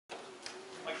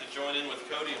join in with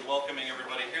Cody in welcoming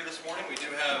everybody here this morning. We do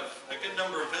have a good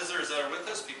number of visitors that are with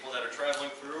us, people that are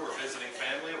traveling through or visiting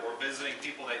family or visiting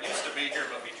people that used to be here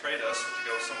but betrayed us to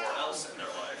go somewhere else in their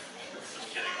life.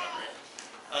 Just kidding, Audrey.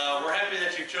 We're happy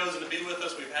that you've chosen to be with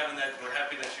us. We're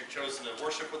happy that you've chosen to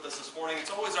worship with us this morning.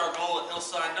 It's always our goal at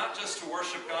Hillside not just to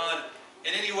worship God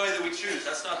in any way that we choose.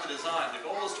 That's not the design. The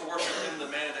goal is to worship Him in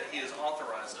the manner that He has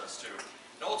authorized us to.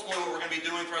 And ultimately, what we're going to be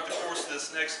doing throughout the course of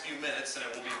this next few minutes, and it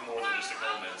will be more than just a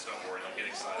couple minutes, don't worry, don't get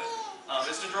excited,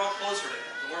 is to draw closer to Him,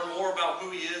 to learn more about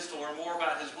who He is, to learn more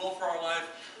about His will for our life,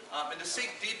 and to seek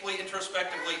deeply,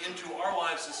 introspectively into our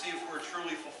lives to see if we're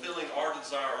truly fulfilling our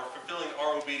desire or fulfilling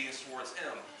our obedience towards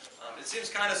Him. It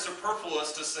seems kind of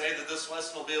superfluous to say that this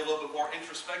lesson will be a little bit more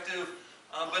introspective,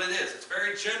 but it is. It's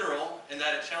very general in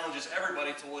that it challenges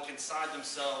everybody to look inside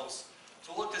themselves,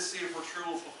 to look to see if we're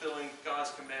truly fulfilling God's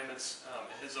commandments and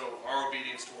our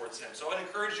obedience towards Him. So I'd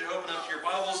encourage you to open up to your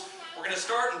Bibles. We're going to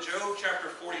start in Job chapter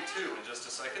 42 in just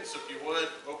a second. So if you would,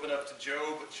 open up to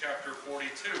Job chapter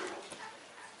 42.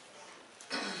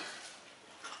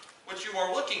 What you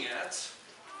are looking at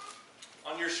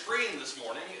on your screen this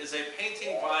morning is a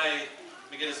painting by,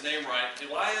 let me get his name right,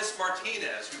 Elias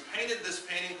Martinez, who painted this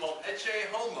painting called Ecce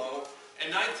Homo in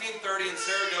 1930 in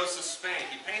Saragossa, Spain.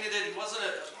 He painted it. He wasn't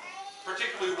a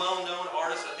particularly well-known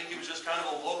artist. I think he was just kind of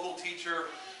a local teacher.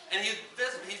 And he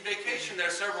vacationed there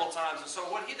several times. And so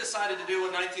what he decided to do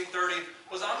in 1930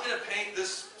 was, I'm going to paint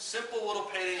this simple little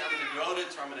painting. I'm going to devote it,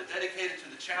 or I'm going to dedicate it to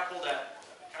the chapel that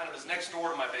kind of is next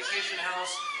door to my vacation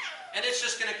house. And it's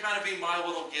just going to kind of be my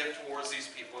little gift towards these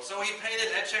people. And so he painted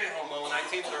Ecce Homo in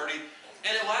 1930.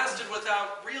 And it lasted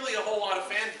without really a whole lot of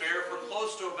fanfare for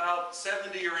close to about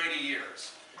 70 or 80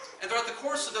 years. And throughout the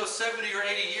course of those 70 or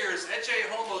 80 years, Ecce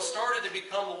Homo started to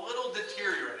become a little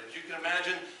deteriorated. As you can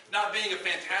imagine, not being a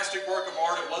fantastic work of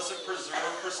art, it wasn't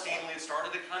preserved pristinely. It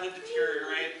started to kind of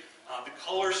deteriorate. The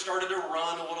colors started to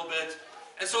run a little bit.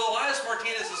 And so Elias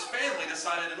Martinez's family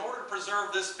decided, in order to preserve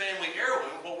this family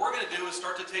heirloom, what we're going to do is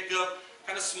start to take up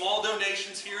kind of small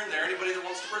donations here and there, anybody that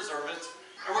wants to preserve it.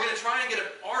 And we're going to try and get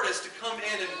an artist to come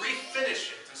in and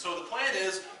refinish it. And so the plan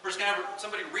is, we're just going to have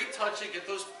somebody retouch it, get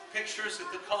those pictures,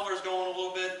 get the colors going a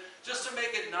little bit, just to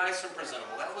make it nice and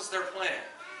presentable. That was their plan.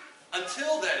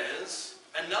 Until, that is,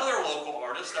 another local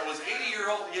artist that was 80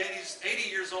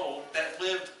 years old that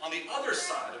lived on the other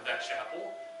side of that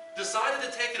chapel decided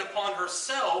to take it upon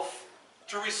herself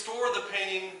to restore the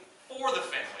painting for the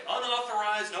family.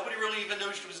 Unauthorized, nobody really even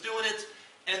knew she was doing it,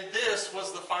 and this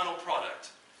was the final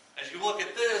product. As you look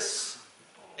at this,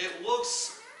 it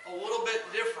looks a little bit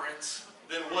different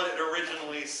than what it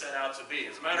originally set out to be.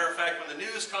 As a matter of fact, when the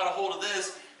news caught a hold of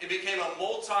this, it became a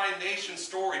multi-nation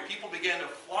story. People began to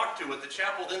flock to it. The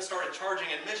chapel then started charging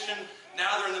admission.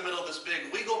 Now they're in the middle of this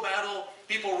big legal battle.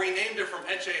 People renamed it from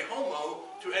Ecce Homo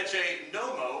to Ecce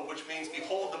Nomo, which means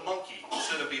behold the monkey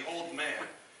instead of behold the man.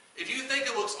 If you think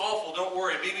it looks awful, don't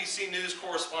worry. A BBC News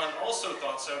correspondent also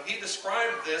thought so. He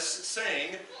described this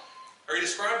saying, or he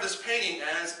described this painting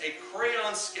as a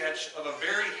crayon sketch of a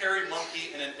very hairy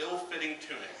monkey in an ill-fitting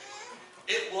tunic.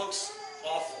 It looks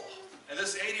awful. And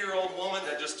this 80-year-old woman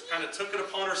that just kind of took it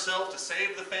upon herself to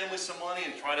save the family some money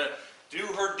and try to do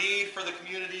her deed for the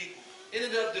community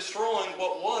ended up destroying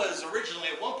what was originally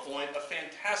at one point a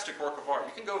fantastic work of art.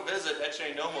 You can go visit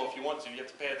Ecce Nomo if you want to. You have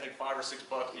to pay, I think, $5 or $6,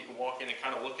 but you can walk in and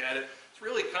kind of look at it. It's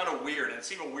really kind of weird, and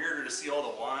it's even weirder to see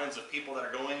all the lines of people that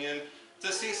are going in,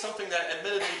 to see something that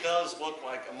admittedly does look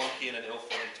like a monkey in an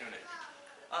ill-fitting tunic.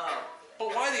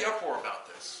 But why the uproar about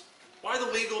this? Why the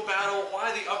legal battle?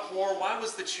 Why the uproar? Why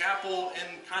was the chapel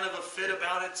in kind of a fit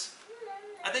about it?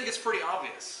 I think it's pretty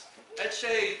obvious.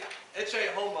 Ecce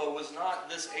Homo was not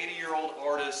this 80-year-old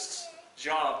artist's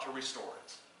job to restore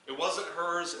it. It wasn't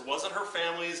hers. It wasn't her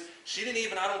family's. She didn't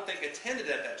even, I don't think, attended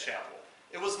at that chapel.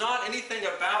 It was not anything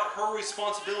about her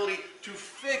responsibility to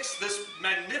fix this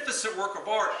magnificent work of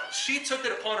art. She took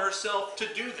it upon herself to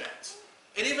do that.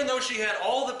 And even though she had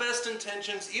all the best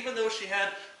intentions, even though she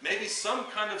had maybe some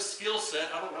kind of skill set,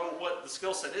 I don't know what the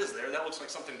skill set is there. That looks like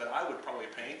something that I would probably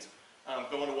paint,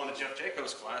 going to one of Jeff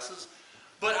Jacob's classes.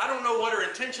 But I don't know what her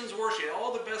intentions were. She had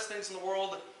all the best things in the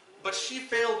world, but she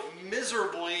failed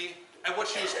miserably at what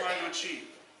she was trying to achieve.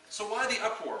 So why the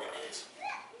uproar about it?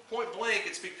 Point blank,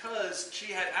 it's because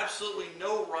she had absolutely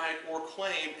no right or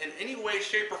claim in any way,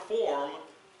 shape, or form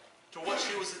to what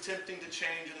she was attempting to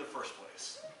change in the first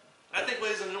place. And I think,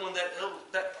 ladies and gentlemen,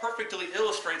 that perfectly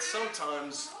illustrates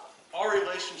sometimes our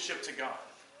relationship to God.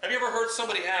 Have you ever heard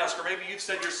somebody ask, or maybe you've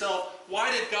said yourself,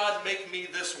 why did God make me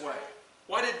this way?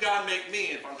 Why did God make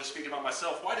me, if I'm just speaking about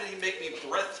myself, why did He make me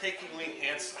breathtakingly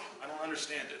handsome? I don't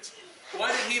understand it.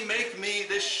 Why did he make me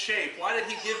this shape? Why did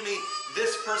he give me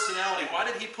this personality? Why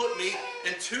did he put me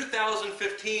in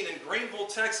 2015 in Greenville,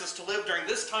 Texas to live during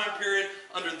this time period,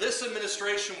 under this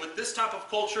administration, with this type of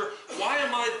culture? Why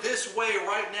am I this way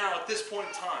right now at this point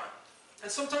in time?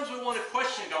 And sometimes we want to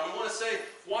question God. We want to say,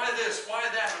 why this? Why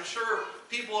that? I'm sure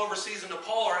people overseas in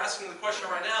Nepal are asking the question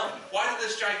right now, why did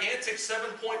this gigantic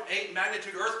 7.8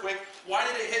 magnitude earthquake, why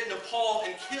did it hit Nepal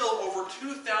and kill over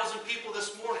 2,000 people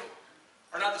this morning?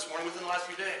 Or not this morning, within the last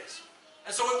few days.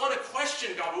 And so we want to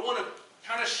question God. We want to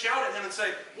kind of shout at him and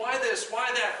say, why this,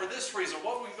 why that, for this reason,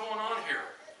 what are we going on here?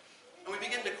 And we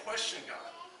begin to question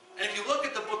God. And if you look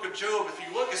at the book of Job, if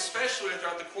you look especially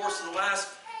throughout the course of the last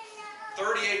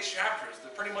 38 chapters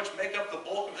that pretty much make up the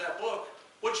bulk of that book,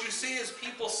 what you see is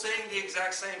people saying the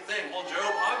exact same thing. Well, Job,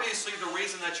 obviously the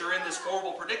reason that you're in this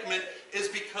horrible predicament is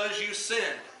because you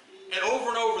sinned. And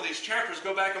over these chapters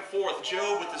go back and forth.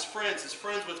 Job with his friends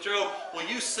with Job. Well,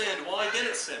 you sinned. Well, I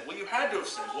didn't sin. Well, you had to have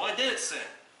sinned. Well, I didn't sin.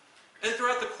 And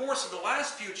throughout the course of the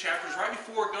last few chapters, right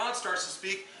before God starts to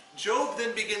speak, Job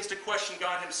then begins to question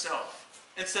God himself.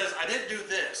 And says, I didn't do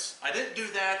this. I didn't do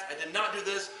that. I did not do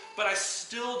this. But I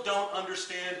still don't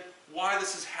understand why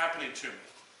this is happening to me.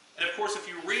 And of course, if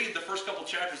you read the first couple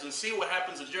chapters and see what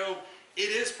happens to Job,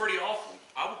 it is pretty awful.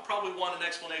 I would probably want an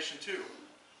explanation too.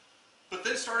 But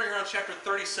then starting around chapter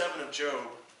 37 of Job,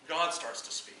 God starts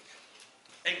to speak.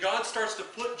 And God starts to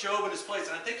put Job in his place.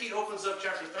 And I think he opens up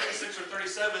chapter 36 or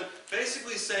 37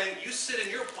 basically saying, you sit in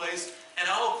your place and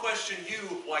I'll question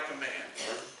you like a man.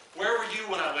 Where were you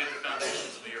when I laid the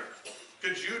foundations of the earth?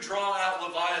 Could you draw out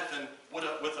Leviathan with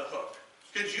a hook?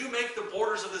 Could you make the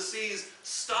borders of the seas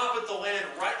stop at the land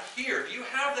right here? Do you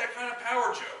have that kind of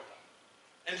power, Job?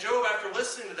 And Job, after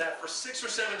listening to that for 6 or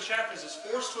 7 chapters, is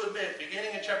forced to admit,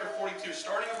 beginning in chapter 42,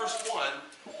 starting in verse 1,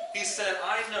 he said,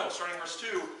 I know, starting in verse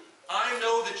 2, I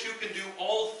know that you can do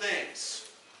all things,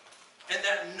 and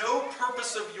that no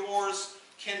purpose of yours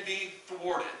can be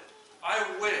thwarted. I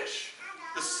wish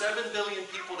the 7 billion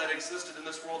people that existed in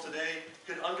this world today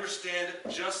could understand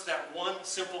just that one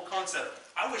simple concept.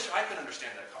 I wish I could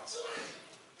understand that concept.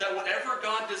 That whatever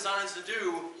God designs to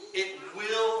do, it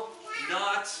will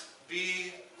not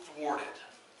be thwarted.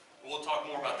 We'll talk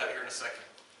more about that here in a second.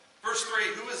 Verse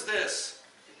 3, who is this?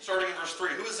 Starting in verse 3,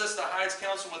 who is this that hides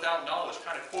counsel without knowledge?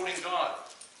 Kind of quoting God.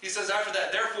 He says after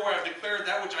that, therefore I have declared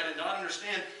that which I did not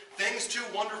understand, things too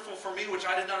wonderful for me which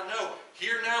I did not know.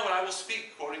 Hear now and I will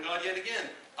speak, quoting God yet again.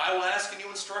 I will ask and you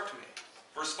instruct me.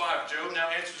 Verse 5, Job now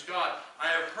answers God, I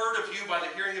have heard of you by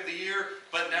the hearing of the ear,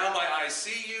 but now my eye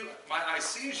sees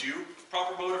you,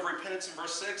 proper mode of repentance in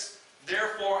verse 6.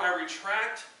 Therefore I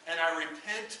retract and I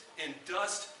repent in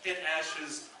dust and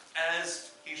ashes as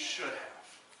he should have.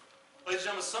 Ladies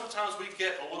and gentlemen, sometimes we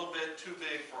get a little bit too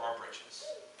big for our britches.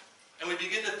 And we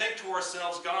begin to think to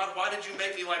ourselves, God, why did you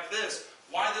make me like this?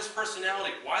 Why this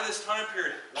personality? Why this time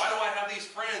period? Why do I have these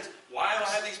friends? Why do I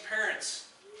have these parents?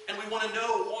 And we want to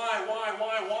know why?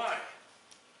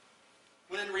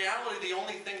 When in reality, the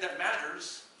only thing that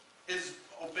matters is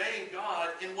obeying God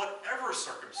in whatever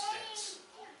circumstance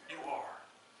you are.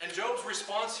 And Job's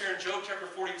response here in Job chapter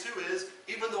 42 is,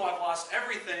 even though I've lost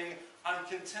everything, I'm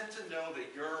content to know that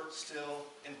you're still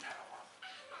in power.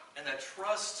 And that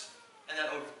trust and that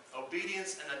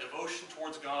obedience and that devotion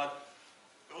towards God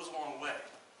goes a long way.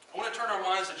 I want to turn our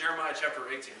minds to Jeremiah chapter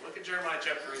 18. Look at Jeremiah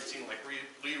chapter 18 like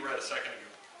Lee read a second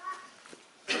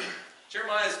ago.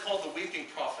 Jeremiah is called the weeping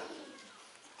prophet.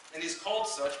 And he's called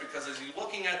such because as he's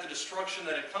looking at the destruction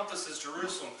that encompasses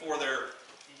Jerusalem for their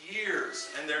years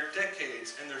and their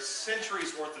decades and their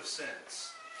centuries worth of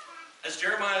sins. As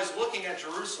Jeremiah is looking at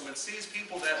Jerusalem and sees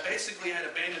people that basically had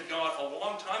abandoned God a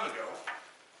long time ago,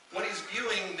 what he's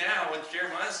viewing now in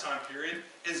Jeremiah's time period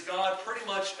is God pretty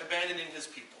much abandoning his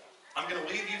people. I'm going to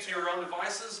leave you to your own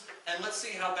devices, and let's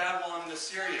see how Babylon and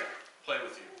Assyria play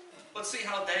with you. Let's see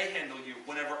how they handle you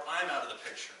whenever I'm out of the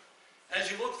picture. As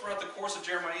you look throughout the course of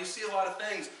Jeremiah, you see a lot of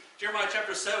things. Jeremiah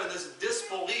chapter 7, this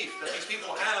disbelief that these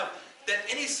people have that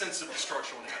any sense of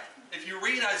destruction will happen. If you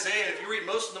read Isaiah, if you read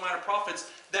most of the minor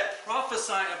prophets that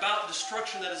prophesy about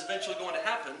destruction that is eventually going to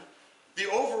happen, the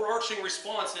overarching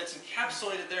response, and it's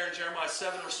encapsulated there in Jeremiah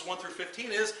 7, verses 1 through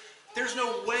 15, is there's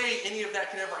no way any of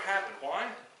that can ever happen. Why?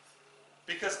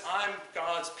 Because I'm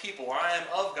God's people, or I am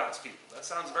of God's people. That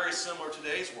sounds very similar to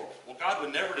today's world. Well, God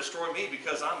would never destroy me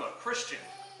because I'm a Christian,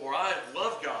 or I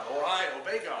love God, or I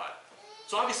obey God.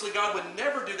 So obviously God would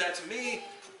never do that to me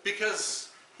because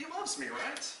he loves me,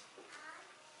 right?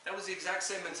 That was the exact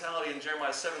same mentality in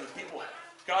Jeremiah 7 that people had.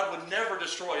 God would never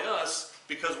destroy us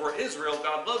because we're Israel.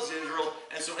 God loves Israel.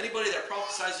 And so anybody that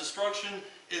prophesies destruction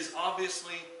is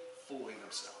obviously fooling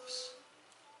themselves.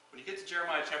 When you get to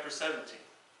Jeremiah chapter 17,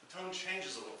 the tone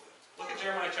changes a little bit. Look at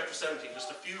Jeremiah chapter 17, just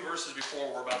a few verses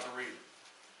before we're about to read.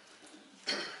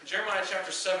 Jeremiah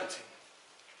chapter 17,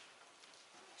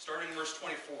 starting in verse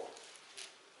 24.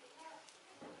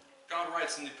 God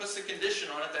writes, and he puts the condition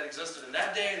on it that existed in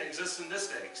that day and exists in this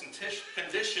day.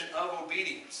 Condition of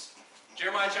obedience.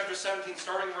 Jeremiah chapter 17,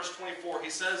 starting in verse 24, he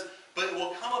says, but it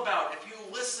will come about if you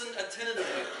listen attentively.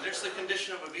 And there's the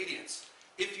condition of obedience.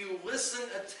 If you listen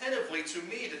attentively to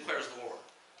me, declares the Lord,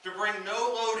 to bring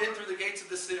no load in through the gates of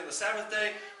this city on the Sabbath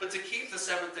day, but to keep the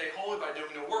Sabbath day holy by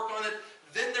doing no work on it,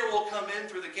 then there will come in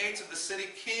through the gates of the city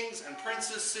kings and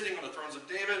princes sitting on the thrones of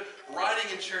David, riding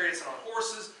in chariots and on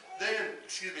horses.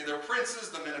 Their princes,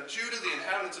 the men of Judah, the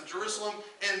inhabitants of Jerusalem,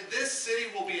 and this city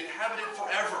will be inhabited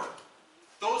forever.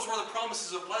 Those were the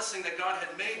promises of blessing that God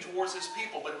had made towards his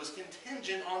people, but it was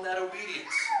contingent on that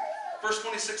obedience. Verse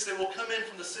 26, they will come in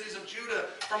from the cities of Judah,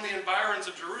 from the environs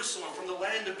of Jerusalem, from the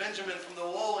land of Benjamin, from the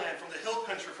lowland, from the hill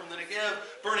country, from the Negev,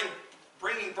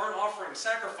 bringing burnt offerings,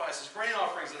 sacrifices, grain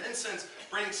offerings, and incense,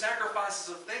 bringing sacrifices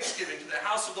of thanksgiving to the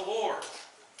house of the Lord.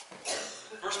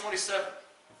 Verse 27,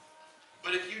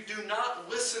 but if you do not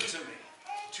listen to me,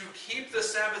 to keep the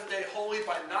Sabbath day holy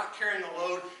by not carrying a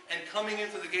load and coming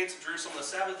into the gates of Jerusalem on the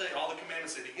Sabbath day, all the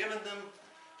commandments that he given them,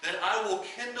 then I will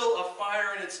kindle a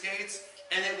fire in its gates,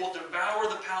 and it will devour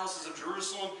the palaces of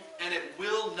Jerusalem, and it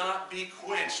will not be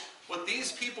quenched. What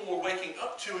these people were waking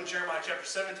up to in Jeremiah chapter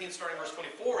 17, starting verse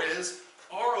 24, is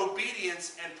our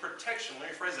obedience and protection. Let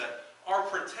me phrase that. Our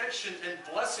protection and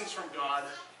blessings from God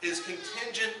is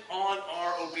contingent on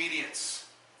our obedience.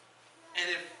 And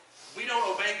if we don't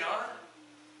obey God,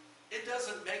 it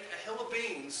doesn't make a hill of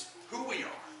beans who we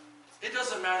are. It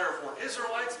doesn't matter if we're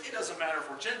Israelites. It doesn't matter if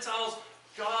we're Gentiles.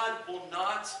 God will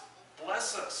not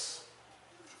bless us.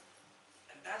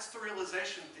 And that's the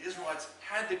realization that the Israelites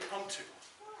had to come to.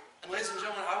 And ladies and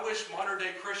gentlemen, I wish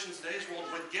modern-day Christians in today's world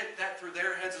would get that through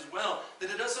their heads as well. That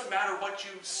it doesn't matter what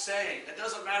you say. It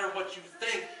doesn't matter what you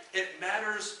think. It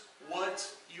matters what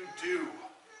you do.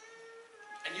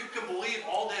 And you can believe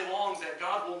all day long that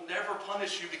God will never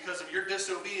punish you because of your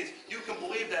disobedience. You can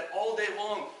believe that all day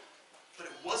long. But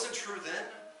it wasn't true then.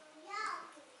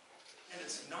 And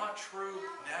it's not true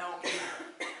now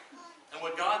either. And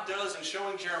what God does in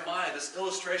showing Jeremiah, this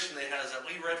illustration that he has that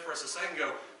Lee read for us a second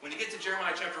ago, when you get to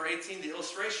Jeremiah chapter 18, the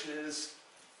illustration is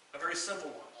a very simple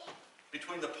one.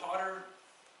 Between the potter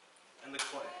and the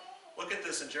clay. Look at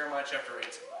this in Jeremiah chapter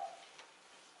 18.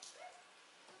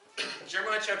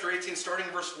 Jeremiah chapter 18, starting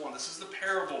in verse 1. This is the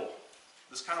parable,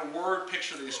 this kind of word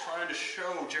picture that he's trying to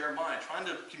show Jeremiah, trying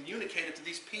to communicate it to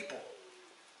these people.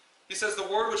 He says, the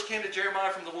word which came to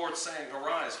Jeremiah from the Lord, saying,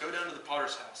 arise, go down to the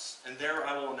potter's house, and there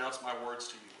I will announce my words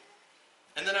to you.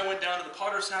 And then I went down to the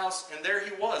potter's house, and there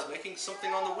he was, making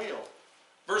something on the wheel.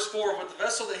 Verse 4, but the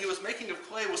vessel that he was making of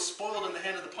clay was spoiled in the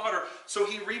hand of the potter, so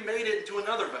he remade it into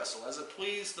another vessel, as it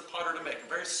pleased the potter to make. A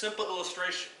very simple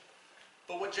illustration.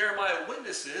 But what Jeremiah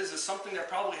witnesses is something that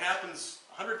probably happens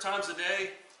 100 times a day,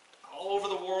 all over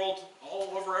the world,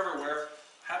 all over everywhere,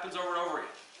 happens over and over again.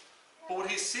 But what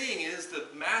he's seeing is the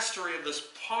mastery of this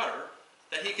potter,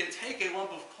 that he can take a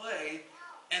lump of clay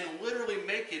and literally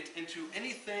make it into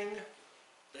anything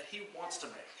that he wants to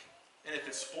make. And if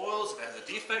it spoils, if it has a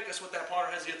defect, guess what that potter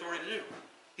has the authority to do?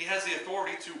 He has the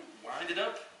authority to wind it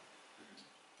up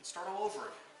and start all over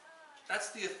again.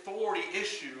 That's the authority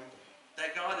issue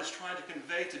that God is trying to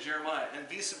convey to Jeremiah, and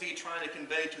vis-a-vis trying to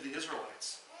convey to the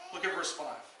Israelites. Look at verse 5.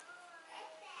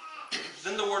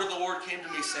 Then the word of the Lord came to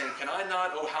me, saying, can I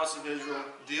not, O house of Israel,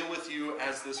 deal with you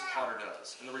as this potter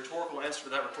does? And the rhetorical answer to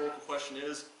that rhetorical question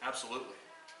is, absolutely.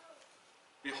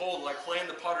 Behold, like clay in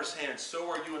the potter's hand, so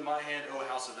are you in my hand, O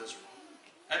house of Israel.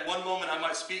 At one moment I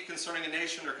might speak concerning a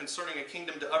nation or concerning a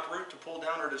kingdom to uproot, to pull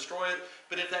down or destroy it.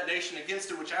 But if that nation against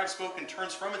it which I have spoken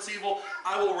turns from its evil,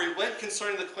 I will relent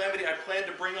concerning the calamity I plan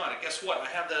to bring on it. Guess what? I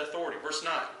have that authority. Verse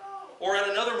 9. Or at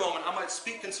another moment I might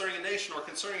speak concerning a nation or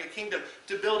concerning a kingdom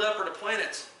to build up or to plant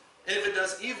it. And if it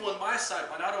does evil in my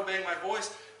sight by not obeying my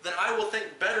voice, then I will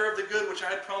think better of the good which I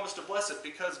had promised to bless it,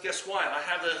 because guess what? I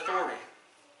have that authority.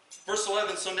 Verse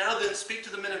 11, so now then speak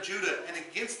to the men of Judah and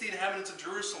against the inhabitants of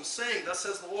Jerusalem, saying, thus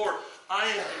says the Lord, I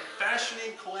am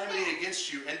fashioning calamity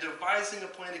against you and devising a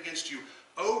plan against you.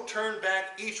 O turn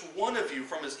back each one of you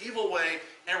from his evil way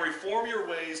and reform your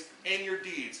ways and your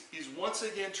deeds. He's once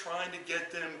again trying to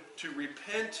get them to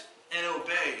repent and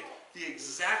obey the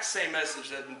exact same message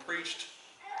that had been preached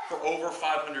for over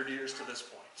 500 years to this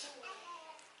point.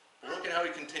 But look at how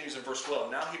he continues in verse 12.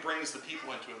 Now he brings the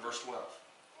people into it, verse 12.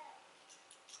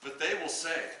 But they will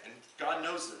say, and God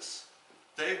knows this,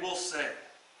 they will say,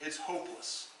 it's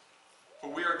hopeless, for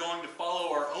we are going to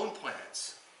follow our own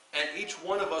plans and each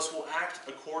one of us will act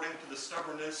according to the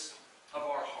stubbornness of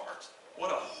our heart.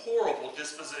 What a horrible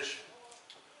disposition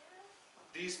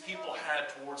these people had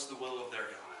towards the will of their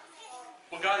God.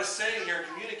 What God is saying here,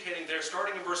 communicating there,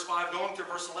 starting in verse 5, going through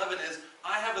verse 11, is,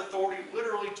 I have authority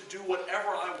literally to do whatever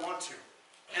I want to.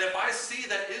 And if I see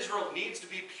that Israel needs to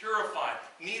be purified,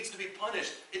 needs to be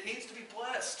punished, it needs to be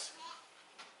blessed,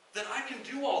 then I can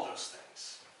do all those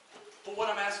things. But what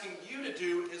I'm asking you to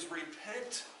do is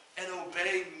repent and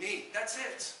obey me. That's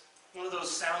it. One of those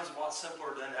sounds a lot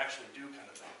simpler than actually do kind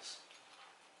of things.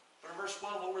 But in verse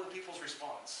 12, what were the people's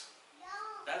response?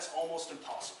 That's almost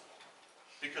impossible.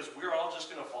 Because we're all just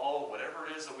going to follow whatever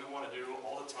it is that we want to do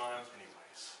all the time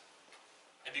anyways.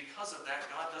 And because of that,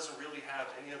 God doesn't really have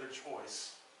any other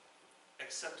choice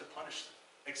except to punish them,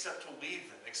 except to leave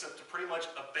them, except to pretty much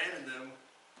abandon them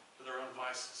to their own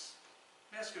vices.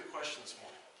 Let me ask you a question this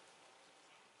morning.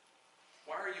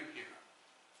 Why are you here?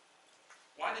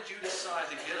 Why did you decide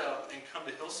to get up and come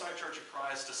to Hillside Church of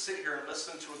Christ to sit here and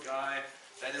listen to a guy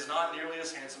that is not nearly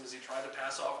as handsome as he tried to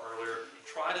pass off earlier,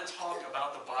 try to talk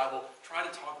about the Bible, try to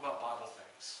talk about Bible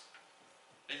things?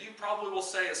 And you probably will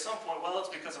say at some point, well, it's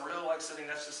because I really like sitting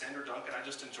next to Sandra Duncan. I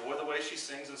just enjoy the way she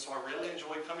sings, and so I really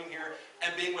enjoy coming here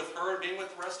and being with her and being with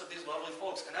the rest of these lovely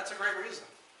folks. And that's a great reason.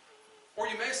 Or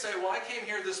you may say, well, I came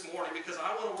here this morning because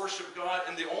I want to worship God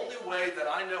in the only way that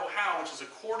I know how, which is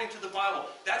according to the Bible.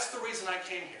 That's the reason I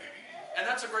came here. And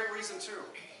that's a great reason too.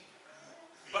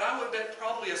 But I would bet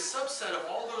probably a subset of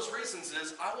all those reasons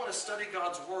is I want to study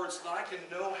God's Word so that I can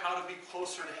know how to be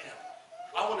closer to Him.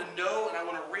 I want to know and I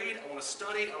want to read, I want to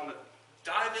study, I want to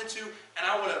dive into, and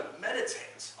I want to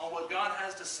meditate on what God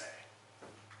has to say.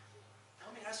 Now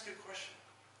let me ask you a question.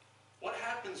 What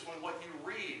happens when what you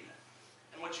read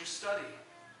and what you study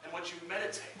and what you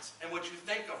meditate and what you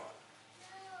think on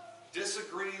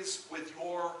disagrees with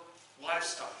your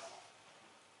lifestyle?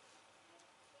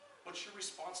 What's your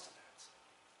response to that?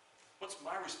 What's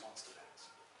my response to that?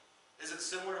 Is it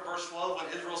similar to verse 12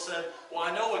 when Israel said, well,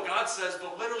 I know what God says,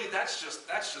 but literally that's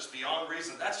just beyond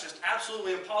reason. That's just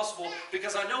absolutely impossible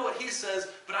because I know what He says,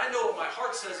 but I know what my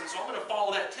heart says, and so I'm going to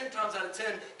follow that 10 times out of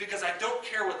 10 because I don't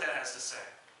care what that has to say.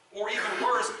 Or even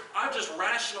worse, I've just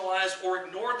rationalized or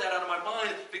ignored that out of my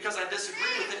mind because I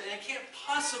disagree with it, and it can't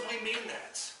possibly mean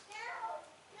that.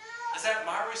 Is that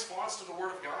my response to the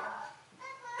Word of God?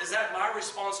 Is that my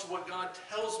response to what God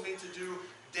tells me to do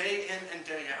day in and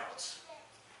day out?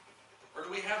 Or do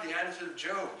we have the attitude of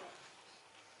Job,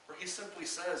 where he simply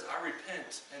says, I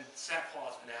repent in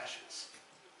sackcloth and ashes?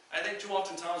 I think too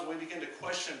often times when we begin to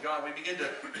question God, we begin to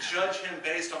judge Him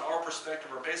based on our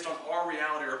perspective or based on our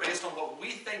reality or based on what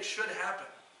we think should happen.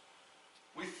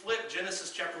 We flip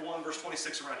Genesis chapter 1 verse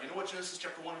 26 around. You know what Genesis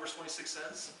chapter 1 verse 26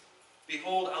 says?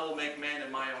 Behold, I will make man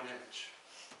in my own image.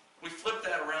 We flip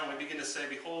that around. We begin to say,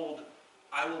 behold,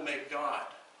 I will make God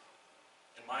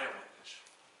in my own image.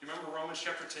 You remember Romans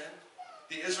chapter 10?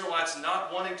 The Israelites,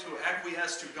 not wanting to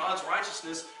acquiesce to God's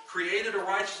righteousness, created a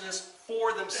righteousness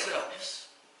for themselves.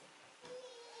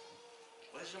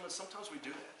 Ladies and gentlemen, sometimes we do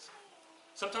that.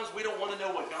 Sometimes we don't want to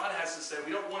know what God has to say.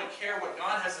 We don't want to care what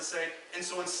God has to say. And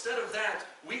so instead of that,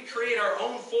 we create our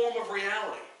own form of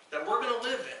reality that we're going to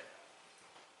live in.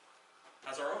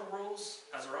 Has our own rules,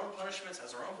 has our own punishments,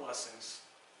 has our own blessings.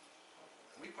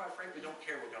 And we quite frankly don't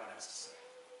care what God has to say.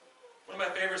 One of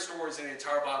my favorite stories in the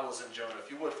entire Bible is in Jonah. If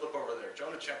you would, flip over there.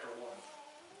 Jonah chapter 1.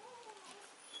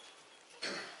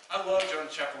 I love Jonah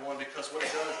chapter 1 because what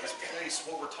it does is place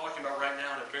what we're talking about right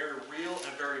now in a very real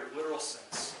and very literal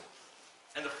sense.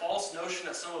 And the false notion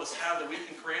that some of us have that we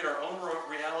can create our own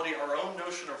reality, our own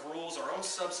notion of rules, our own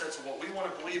subsets of what we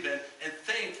want to believe in, and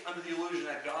think under the illusion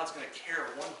that God's going to care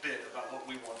one bit about what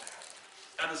we want to have.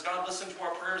 Now, does God listen to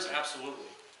our prayers? Absolutely.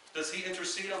 Does He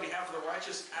intercede on behalf of the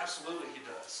righteous? Absolutely He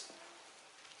does.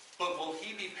 But will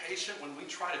He be patient when we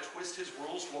try to twist His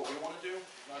rules to what we want to do?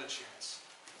 Not a chance.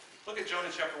 Look at Jonah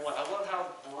chapter 1. I love how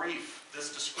brief this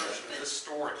description, this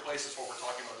story places what we're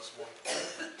talking about this morning.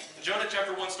 In Jonah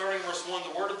chapter 1, starting in verse 1,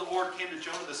 the word of the Lord came to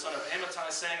Jonah the son of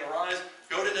Amittai, saying, Arise,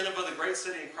 go to Nineveh, the great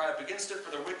city, and cry up against it, for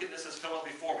their wickedness has come up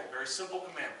before me. Very simple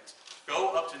commandment.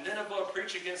 Go up to Nineveh,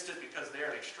 preach against it, because they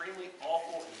are an extremely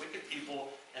awful and wicked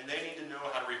people, and they need to know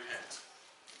how to repent.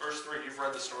 Verse 3, you've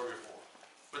read the story before.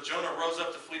 But Jonah rose up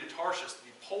to flee to Tarshish,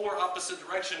 the polar opposite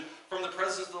direction from the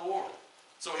presence of the Lord.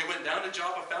 So he went down to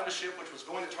Joppa, found a ship which was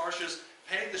going to Tarshish,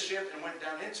 paid the ship, and went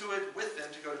down into it with them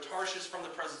to go to Tarshish from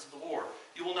the presence of the Lord.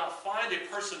 You will not find a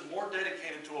person more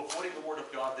dedicated to avoiding the word of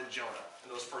God than Jonah in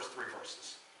those first 3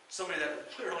 verses. Somebody that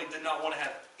clearly did not want to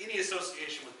have any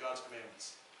association with God's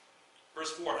commandments.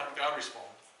 Verse 4, how did God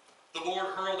respond? The Lord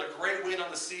hurled a great wind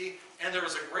on the sea, and there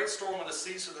was a great storm on the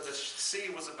sea, so that the sea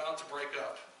was about to break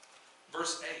up.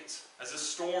 Verse 8, as this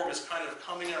storm is kind of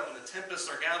coming up and the tempests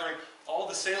are gathering, all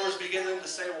the sailors begin to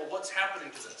say, well, what's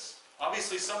happening to this?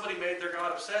 Obviously somebody made their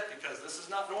God upset, because this is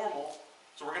not normal.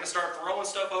 So we're going to start throwing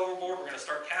stuff overboard. We're going to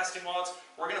start casting lots.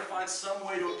 We're going to find some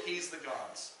way to appease the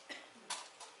gods.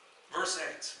 Verse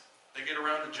 8, they get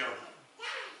around to Jonah.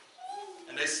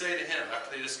 And they say to him,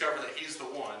 after they discover that he's the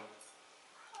one,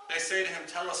 they say to him,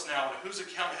 tell us now, on whose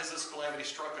account has this calamity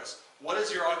struck us? What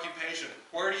is your occupation?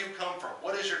 Where do you come from?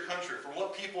 What is your country? From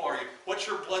what people are you? What's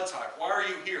your blood type? Why are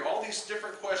you here? All these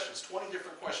different questions, 20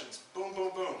 different questions. Boom,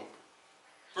 boom, boom.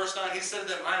 Verse 9, he said to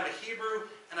them, I am a Hebrew,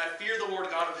 and I fear the Lord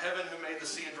God of heaven who made the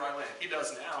sea and dry land. He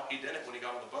does now. He didn't when he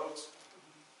got on the boats.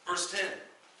 Verse 10,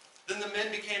 then the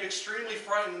men became extremely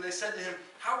frightened, and they said to him,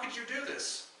 how could you do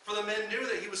this? For the men knew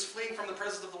that he was fleeing from the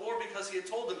presence of the Lord, because he had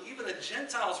told them. Even the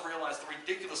Gentiles realized the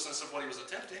ridiculousness of what he was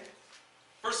attempting.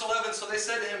 Verse 11, so they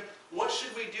said to him, what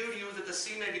should we do to you that the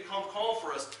sea may become calm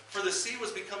for us? For the sea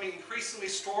was becoming increasingly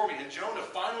stormy, and Jonah,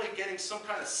 finally getting some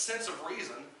kind of sense of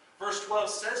reason, verse 12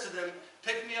 says to them,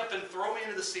 pick me up and throw me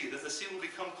into the sea, that the sea will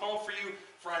become calm for you,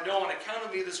 for I know on account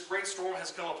of me this great storm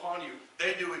has come upon you.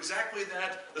 They do exactly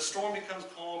that. The storm becomes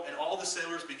calm, and all the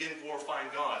sailors begin glorifying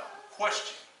God.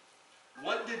 Question.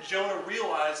 What did Jonah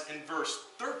realize in verse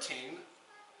 13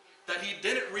 that he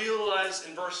didn't realize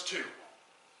in verse 2?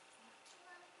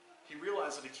 He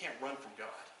realized that he can't run from God.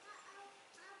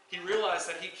 He realized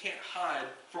that he can't hide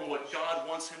from what God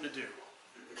wants him to do.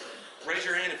 Raise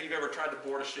your hand if you've ever tried to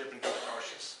board a ship and go to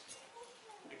Tarshish.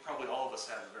 I think probably all of us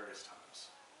have at various times.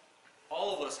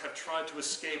 All of us have tried to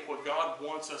escape what God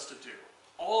wants us to do.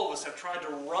 All of us have tried to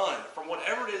run from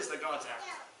whatever it is that God's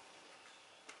after,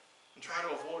 and try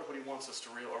to avoid what he wants us to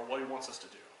what he wants us to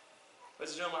do.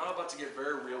 Ladies and gentlemen, I'm about to get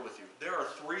very real with you. There are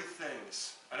three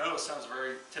things. I know it sounds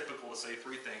very typical to say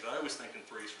three things. I always think in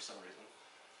threes for some reason.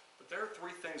 But there are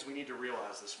three things we need to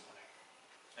realize this morning.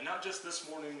 And not just this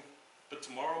morning, but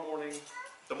tomorrow morning,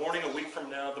 the morning a week from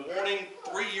now, the morning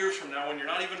 3 years from now, when you're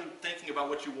not even thinking about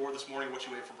what you wore this morning, what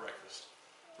you ate for breakfast.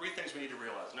 Three things we need to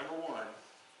realize. Number one,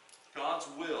 God's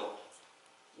will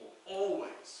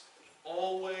always,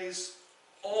 always,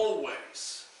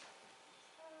 always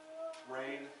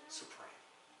reign supreme.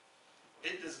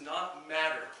 It does not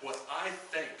matter what I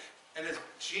think, and as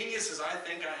genius as I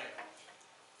think I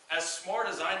am, as smart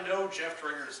as I know Jeff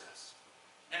Triggers is,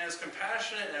 and as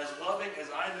compassionate and as loving as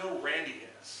I know Randy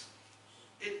is,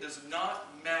 it does not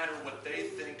matter what they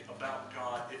think about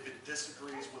God if it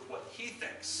disagrees with what he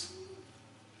thinks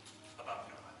about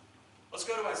God. Let's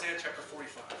go to Isaiah chapter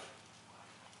 45.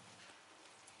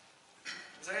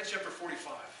 Isaiah chapter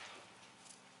 45.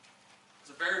 It's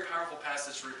a very powerful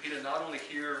passage repeated not only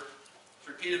here, it's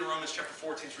repeated in Romans chapter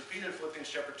 14, it's repeated in Philippians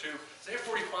chapter 2. Isaiah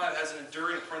 45 has an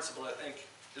enduring principle that I think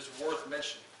is worth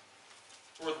mentioning.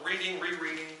 It's worth reading,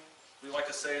 rereading. We like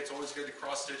to say it's always good to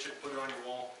cross-stitch it, put it on your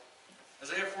wall.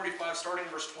 Isaiah 45, starting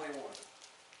in verse 21.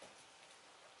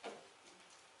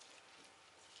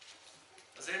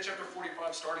 Isaiah chapter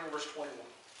 45, starting in verse 21.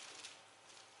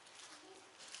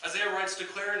 Isaiah writes,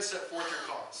 declare and set forth your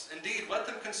cause. Indeed, let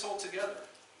them consult together.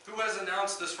 Who has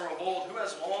announced this from of old? Who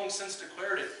has long since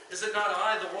declared it? Is it not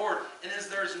I, the Lord? And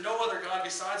there is no other God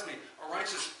besides me, a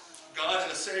righteous God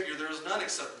and a Savior. There is none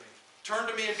except me. Turn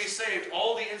to me and be saved,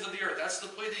 all the ends of the earth. That's the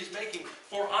plea that he's making.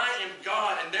 For I am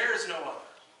God, and there is no other.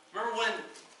 Remember when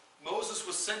Moses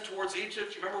was sent towards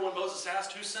Egypt? You remember when Moses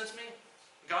asked, who sent me?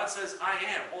 God says, I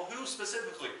am. Well, who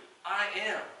specifically? I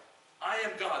am. I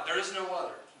am God. There is no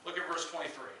other. Look at verse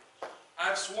 23. I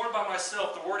have sworn by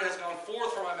myself, the word has gone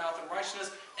forth from my mouth in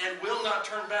righteousness, and will not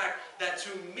turn back, that to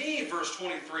me, verse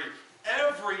 23,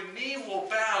 every knee will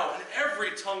bow, and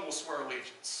every tongue will swear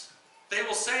allegiance. They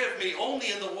will say of me,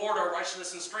 only in the Lord are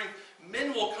righteousness and strength.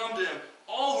 Men will come to him.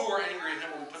 All who are angry at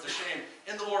him will be put to shame.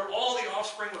 In the Lord, all the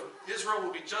offspring of Israel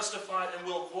will be justified and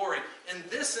will glory. In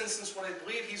this instance, what I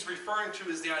believe he's referring to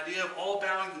is the idea of all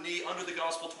bowing the knee under the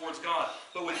gospel towards God.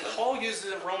 But when Paul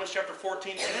uses it in Romans chapter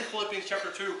 14 and in Philippians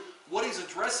chapter 2, what he's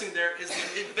addressing there is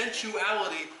the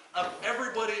eventuality of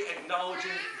everybody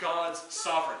acknowledging God's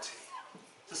sovereignty.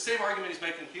 It's the same argument he's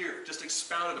making here, just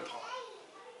expounded upon.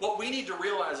 What we need to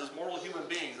realize as mortal human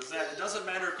beings is that it doesn't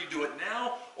matter if you do it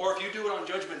now or if you do it on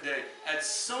Judgment Day. At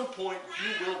some point,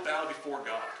 you will bow before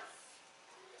God.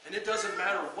 And it doesn't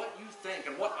matter what you think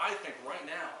and what I think right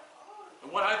now,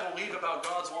 and what I believe about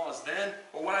God's laws then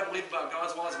or what I believe about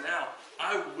God's laws now.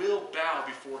 I will bow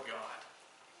before God.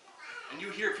 And you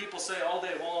hear people say all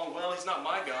day long, well, he's not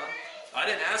my God. I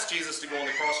didn't ask Jesus to go on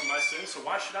the cross for my sins, so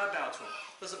why should I bow to him?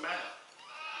 It doesn't matter.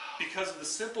 Because of the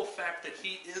simple fact that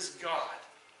he is God.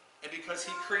 And because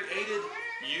he created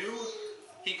you,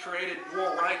 he created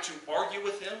your right to argue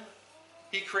with him.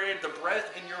 He created the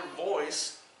breath in your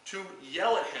voice to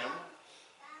yell at him.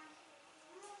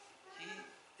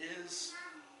 He is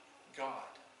God.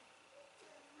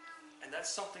 And that's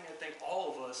something I think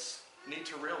all of us need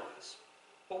to realize.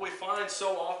 What we find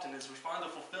so often is we find the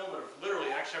fulfillment of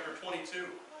literally Acts chapter 22,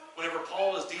 whenever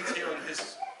Paul is detailing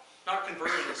his, not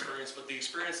conversion experience, but the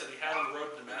experience that he had on the road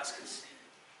to Damascus.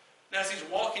 And as he's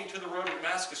walking to the road to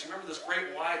Damascus, you remember this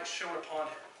great light shone upon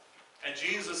him. And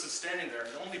Jesus is standing there,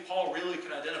 and only Paul really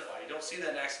can identify. You don't see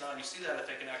that in Acts 9. You see that, I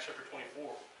think, in Acts chapter 24.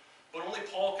 But only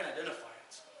Paul can identify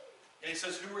it. And he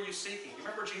says, who are you seeking? You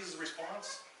remember Jesus'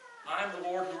 response? I am the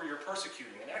Lord who you're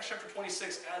persecuting. And Acts chapter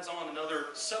 26 adds on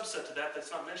another subset to that that's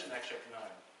not mentioned in Acts chapter 9.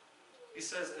 He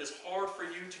says, it is hard for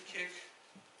you to kick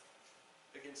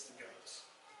against the goads.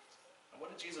 Now,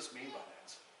 what did Jesus mean by that?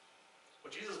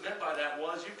 What Jesus meant by that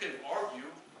was you can argue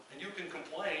and you can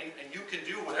complain and you can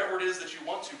do whatever it is that you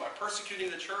want to by persecuting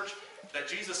the church that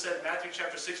Jesus said in Matthew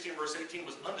chapter 16 verse 18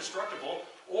 was indestructible,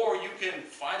 or you can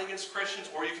fight against Christians,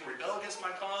 or you can rebel against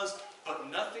my cause, but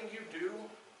nothing you do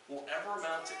will ever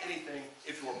amount to anything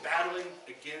if you're battling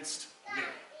against me.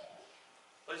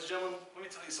 Ladies and gentlemen, let me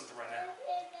tell you something right now.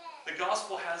 The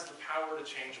gospel has the power to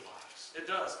change lives. It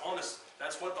does, honestly.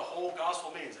 That's what the whole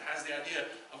gospel means. It has the idea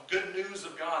of good news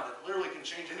of God that literally can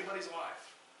change anybody's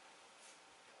life.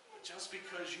 But just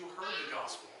because you heard the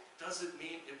gospel doesn't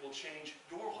mean it will change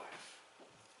your life.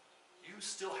 You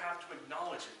still have to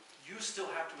acknowledge it. You still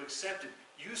have to accept it.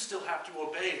 You still have to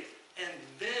obey it. And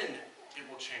then it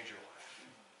will change your life.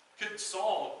 Could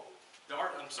Saul,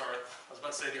 I was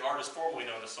about to say the artist formerly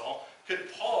known as Saul,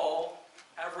 could Paul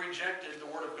have rejected the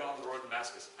word of God on the road to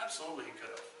Damascus? Absolutely he could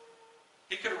have.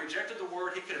 He could have rejected the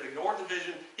word, he could have ignored the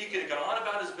vision, he could have gone on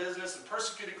about his business and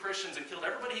persecuted Christians and killed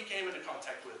everybody he came into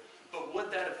contact with. But would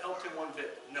that have helped him one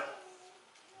bit? No.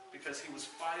 Because he was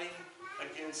fighting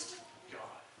against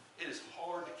God. It is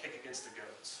hard to kick against the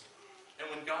goads. And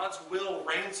when God's will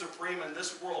reigns supreme in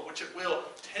this world, which it will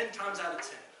 10 times out of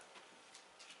 10,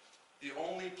 the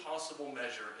only possible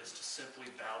measure is to simply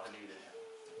bow the knee to him.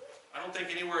 I don't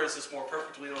think anywhere is this more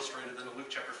perfectly illustrated than in Luke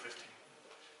chapter 15.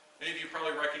 Many of you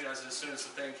probably recognize it as soon as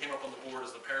the thing came up on the board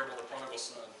as the parable of the prodigal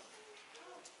son.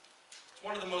 It's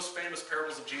one of the most famous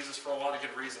parables of Jesus for a lot of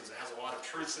good reasons. It has a lot of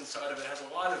truths inside of it. It has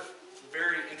a lot of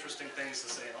very interesting things to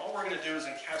say. And all we're going to do is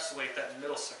encapsulate that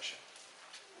middle section.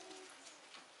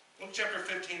 Luke chapter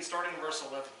 15, starting in verse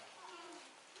 11.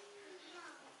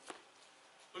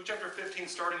 Luke chapter 15,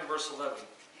 starting in verse 11. It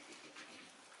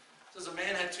says, a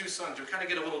man had two sons. You'll kind of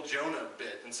get a little Jonah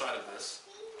bit inside of this.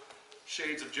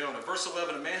 Shades of Jonah. Verse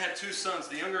 11, a man had two sons.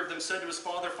 The younger of them said to his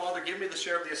father, Father, give me the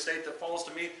share of the estate that falls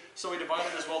to me. So he divided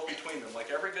his wealth between them.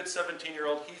 Like every good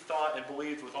 17-year-old, he thought and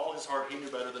believed with all his heart he knew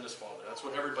better than his father. That's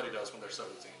what everybody does when they're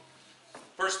 17.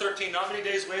 Verse 13, not many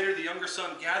days later, the younger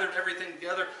son gathered everything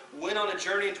together, went on a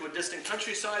journey into a distant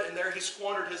countryside, and there he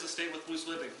squandered his estate with loose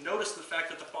living. Notice the fact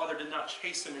that the father did not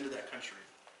chase him into that country.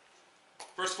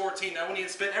 Verse 14, now when he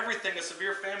had spent everything, a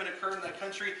severe famine occurred in that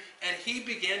country, and he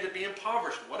began to be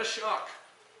impoverished. What a shock.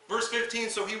 Verse 15,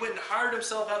 so he went and hired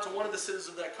himself out to one of the citizens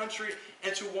of that country,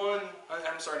 and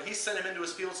he sent him into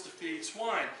his fields to feed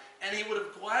swine. And he would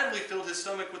have gladly filled his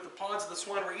stomach with the pods that the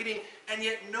swine were eating, and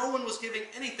yet no one was giving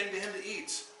anything to him to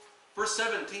eat. Verse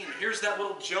 17, here's that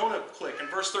little Jonah click. In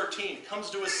verse 13,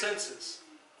 comes to his senses.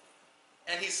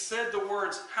 And he said the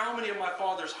words, how many of my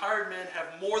father's hired men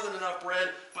have more than enough bread,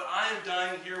 but I am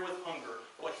dying here with hunger.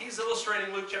 What he's illustrating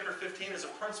in Luke chapter 15 is a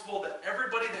principle that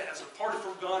everybody that has departed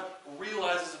from God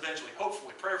realizes eventually,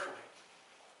 hopefully, prayerfully.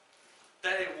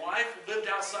 That a life lived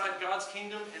outside God's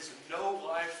kingdom is no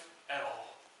life at all.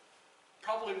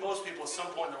 Probably most people at some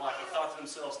point in their life have thought to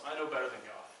themselves, I know better than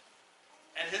God.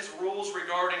 And his rules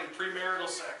regarding premarital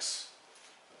sex,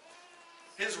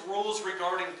 his rules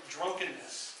regarding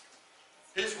drunkenness,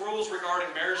 his rules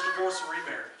regarding marriage, divorce, and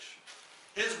remarriage,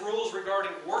 his rules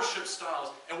regarding worship styles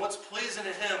and what's pleasing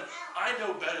to him, I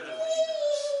know better than what he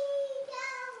does.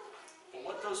 But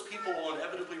what those people will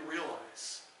inevitably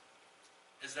realize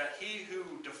is that he who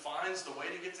defines the way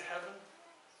to get to heaven,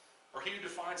 or he who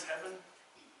defines heaven,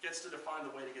 gets to define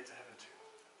the way to get to heaven too.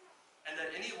 And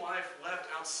that any life left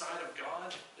outside of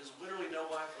God is literally no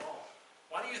life at all.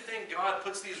 Why do you think God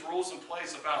puts these rules in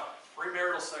place about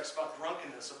premarital sex, about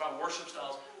drunkenness, about worship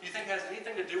styles? Do you think it has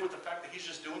anything to do with the fact that he's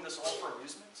just doing this all for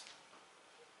amusement?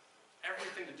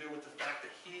 Everything to do with the fact that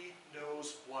he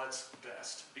knows what's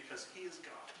best, because he is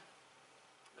God.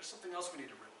 There's something else we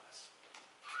need to realize.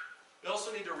 We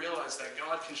also need to realize that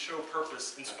God can show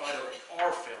purpose in spite of our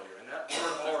failure, and that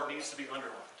word "our" needs to be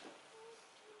underlined.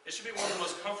 It should be one of the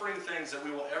most comforting things that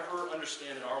we will ever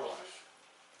understand in our life.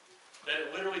 That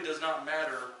it literally does not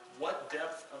matter what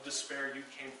depth of despair you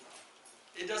came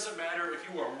from. It doesn't matter if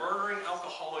you are a murdering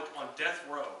alcoholic on death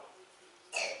row.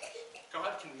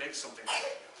 God can make something out of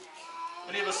you.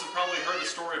 Many of us have probably heard the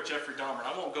story of Jeffrey Dahmer.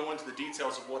 I won't go into the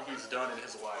details of what he's done in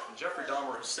his life. And Jeffrey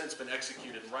Dahmer has since been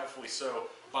executed, and rightfully so,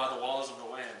 by the laws of the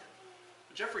land.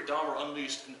 But Jeffrey Dahmer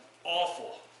unleashed an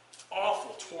awful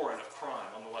torrent of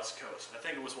crime on the West Coast. I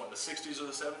think it was, what, in the 60s or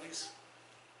the 70s?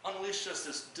 Unleashed just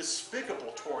this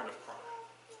despicable torrent of crime.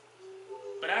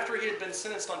 But after he had been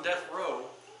sentenced on death row,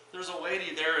 there's a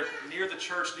lady there near the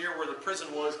church, near where the prison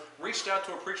was, reached out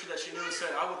to a preacher that she knew and said,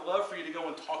 I would love for you to go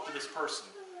and talk to this person.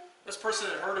 This person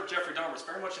had heard of Jeffrey Dahmer. It's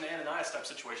very much an Ananias type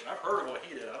situation. I've heard of what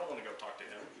he did. I don't want to go talk to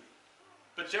him.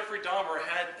 But Jeffrey Dahmer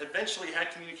eventually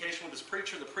had communication with this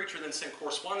preacher. The preacher then sent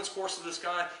correspondence course to this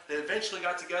guy. They eventually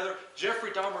got together. Jeffrey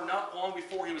Dahmer, not long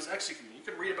before he was executed, you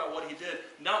can read about what he did,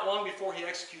 not long before he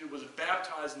executed, was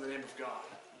baptized in the name of God.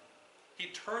 He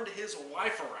turned his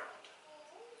life around.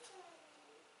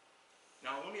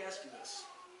 Now, let me ask you this.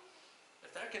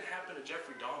 If that can happen to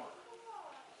Jeffrey Dahmer,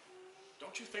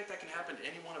 don't you think that can happen to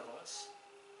any one of us?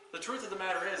 The truth of the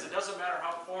matter is, it doesn't matter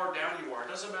how far down you are. It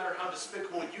doesn't matter how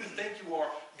despicable you think you are.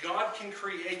 God can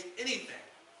create anything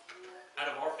out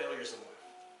of our failures in life.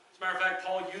 As a matter of fact,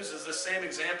 Paul uses the same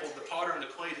example of the potter and the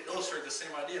clay to illustrate the same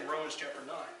idea in Romans chapter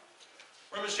 9.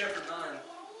 Romans chapter 9,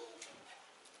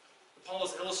 Paul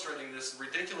is illustrating this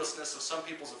ridiculousness of some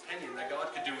people's opinion that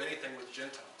God could do anything with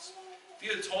Gentiles. If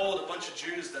you had told a bunch of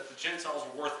Jews that the Gentiles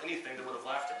were worth anything, they would have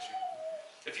laughed at you.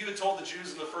 If you had told the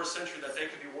Jews in the first century that they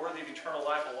could be worthy of eternal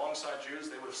life alongside Jews,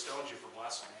 they would have stoned you for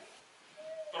blasphemy.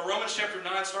 But in Romans chapter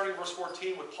 9, starting verse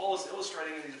 14, what Paul is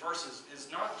illustrating in these verses is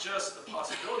not just the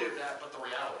possibility of that, but the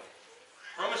reality.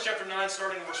 Romans chapter 9,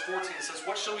 starting in verse 14, it says,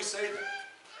 What shall we say then?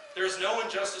 There is no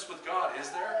injustice with God, is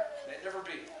there? May it never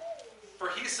be. For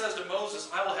he says to Moses,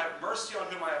 I will have mercy on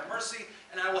whom I have mercy,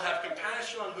 and I will have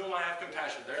compassion on whom I have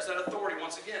compassion. There's that authority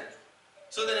once again.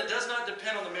 So then it does not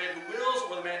depend on the man who wills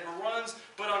or the man who runs,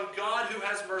 but on God who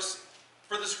has mercy.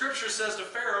 For the scripture says to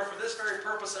Pharaoh, For this very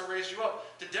purpose I raised you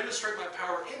up, to demonstrate my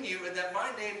power in you, and that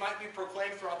my name might be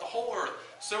proclaimed throughout the whole earth.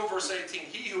 So verse 18,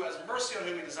 He who has mercy on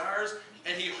whom he desires,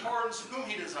 and he hardens whom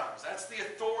he desires. That's the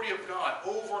authority of God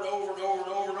over and over and over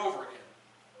and over and over again.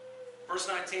 Verse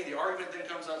 19, the argument then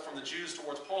comes up from the Jews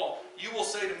towards Paul. You will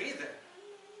say to me then,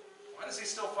 why does he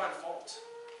still find fault?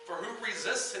 For who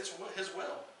resists his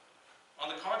will? On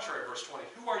the contrary, verse 20,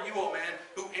 who are you, O man,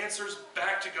 who answers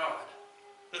back to God?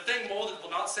 The thing molded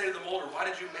will not say to the molder, why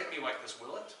did you make me like this,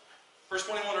 will it? Verse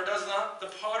 21, or does not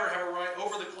the potter have a right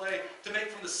over the clay to make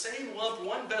from the same lump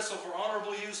one vessel for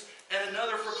honorable use and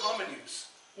another for common use?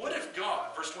 What if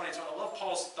God, verse 22, I love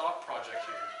Paul's thought project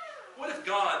here. What if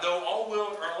God,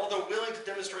 although willing to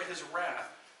demonstrate his wrath,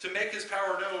 to make his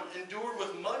power known, endured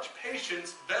with much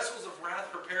patience vessels of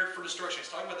wrath prepared for destruction?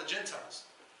 He's talking about the Gentiles.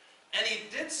 And he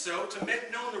did so to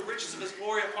make known the riches of his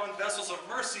glory upon vessels of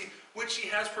mercy, which he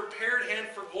has prepared hand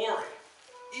for glory.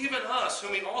 Even us,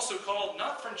 whom he also called,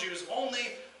 not from Jews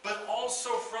only, but also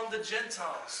from the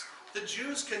Gentiles. The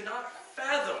Jews cannot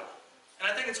fathom,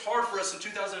 and I think it's hard for us in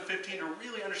 2015 to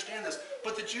really understand this,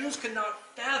 but the Jews cannot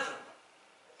fathom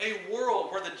a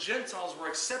world where the Gentiles were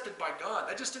accepted by God.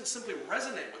 That just didn't simply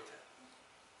resonate with them.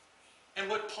 And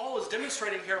what Paul is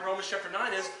demonstrating here in Romans chapter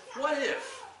 9 is, what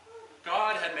if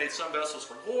God had made some vessels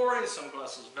for glory, some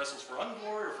vessels for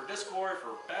unglory, or for disglory, for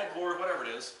bad glory, whatever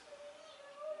it is.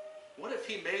 What if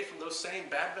he made from those same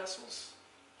bad vessels?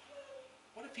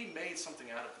 What if he made something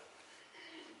out of them?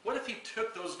 What if he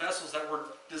took those vessels that were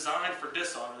designed for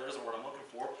dishonor, there's the word I'm looking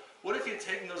for. What if he had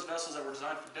taken those vessels that were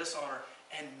designed for dishonor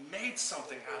and made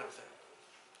something out of them?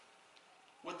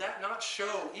 Would that not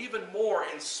show even more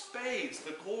in spades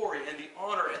the glory and the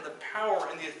honor and the power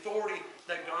and the authority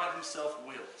that God himself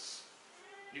wills?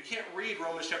 You can't read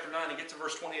Romans chapter 9 and get to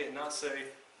verse 28 and not say,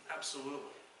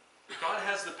 absolutely. God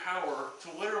has the power to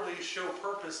literally show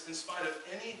purpose in spite of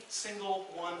any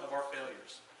single one of our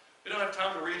failures. We don't have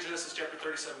time to read Genesis chapter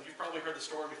 37. You've probably heard the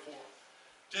story before.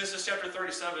 Genesis chapter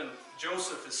 37,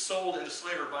 Joseph is sold into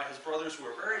slavery by his brothers who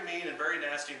are very mean and very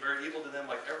nasty and very evil to them,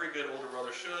 like every good older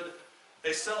brother should.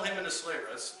 They sell him into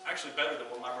slavery. That's actually better than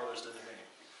what my brothers did to me.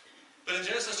 But in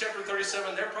Genesis chapter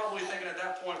 37, they're probably thinking at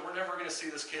that point, we're never going to see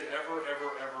this kid ever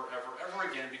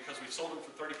again because we've sold him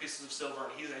for 30 pieces of silver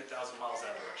and he's 8,000 miles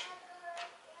that direction.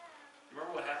 You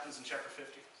remember what happens in chapter 50?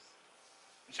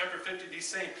 In chapter 50, these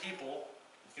same people,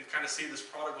 you can kind of see this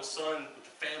prodigal son with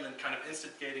the famine kind of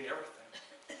instigating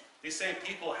everything. These same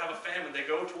people have a famine. They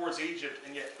go towards Egypt,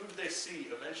 and yet who do they see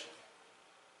eventually?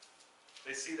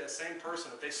 they see that same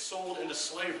person that they sold into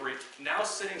slavery now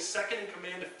sitting second in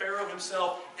command to Pharaoh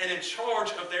himself and in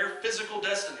charge of their physical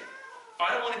destiny. If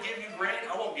I don't want to give you grain,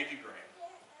 I won't give you grain.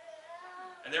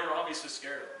 And they were obviously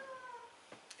scared of him.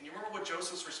 And you remember what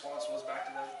Joseph's response was back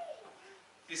to them?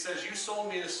 He says, you sold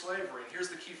me into slavery. And here's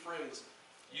the key phrase.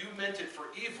 You meant it for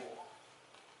evil,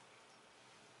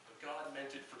 but God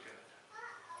meant it for good.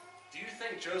 Do you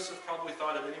think Joseph probably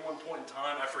thought at any one point in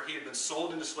time after he had been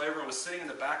sold into slavery and was sitting in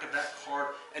the back of that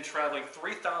cart and traveling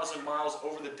 3,000 miles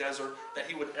over the desert that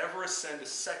he would ever ascend to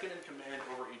second in command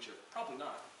over Egypt? Probably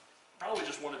not. Probably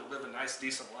just wanted to live a nice,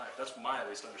 decent life. That's my at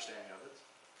least understanding of it.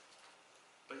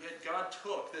 But yet God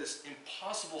took this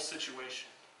impossible situation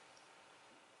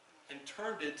and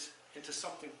turned it into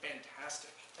something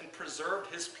fantastic and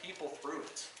preserved his people through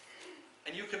it.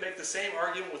 And you can make the same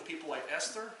argument with people like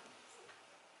Esther,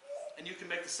 and you can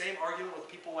make the same argument with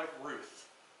people like Ruth,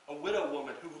 a widow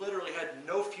woman who literally had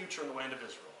no future in the land of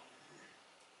Israel,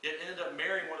 yet ended up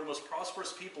marrying one of the most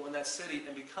prosperous people in that city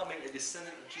and becoming a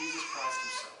descendant of Jesus Christ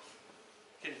himself.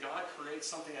 Can God create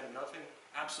something out of nothing?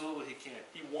 Absolutely he can.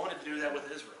 He wanted to do that with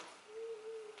Israel,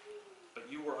 but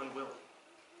you were unwilling.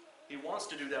 He wants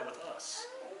to do that with us.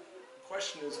 The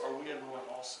question is, are we unwilling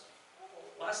also?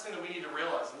 Last thing that we need to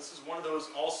realize, and this is one of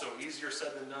those also easier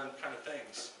said than done kind of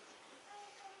things,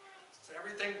 is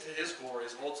everything to his glory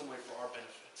is ultimately for our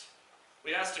benefit.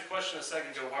 We asked a question a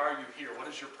second ago, why are you here? What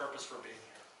is your purpose for being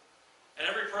here? And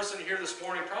every person here this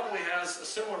morning probably has a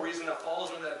similar reason that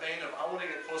falls into that vein of, I want to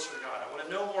get closer to God. I want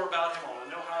to know more about him. I want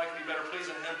to know how I can be better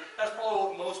pleasing to him. That's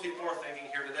probably what most people are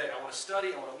thinking here today. I want to study.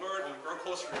 I want to learn. I want to grow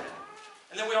closer to him.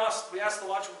 And then we ask the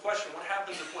logical question, what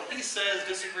happens if what he says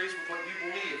disagrees with what you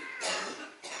believe?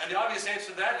 And the obvious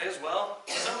answer to that is, well,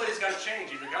 somebody's got to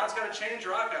change. Either God's got to change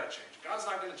or I've got to change. God's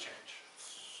not going to change.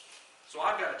 So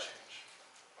I've got to change.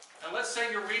 And let's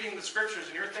say you're reading the scriptures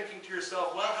and you're thinking to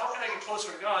yourself, well, how can I get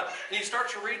closer to God? And you start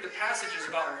to read the passages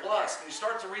about lust, and you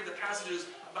start to read the passages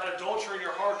about adultery in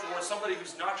your heart towards somebody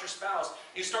who's not your spouse.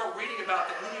 And you start reading about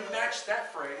that, and then you match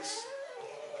that phrase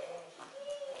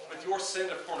with your sin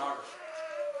of pornography.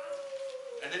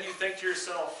 And then you think to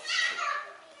yourself,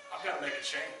 I've got to make a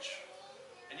change.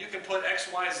 And you can put X,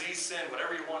 Y, Z sin,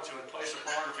 whatever you want to, in place of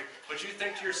pornography. But you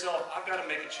think to yourself, I've got to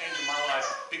make a change in my life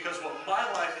because what my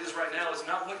life is right now is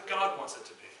not what God wants it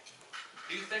to be.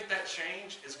 Do you think that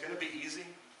change is going to be easy?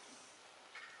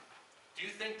 Do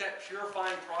you think that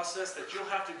purifying process that you'll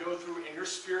have to go through in your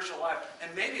spiritual life, and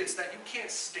maybe it's that you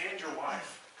can't stand your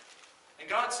wife. And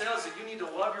God says that you need to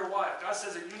love your wife. God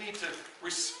says that you need to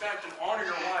respect and honor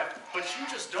your wife, but you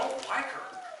just don't like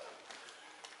her.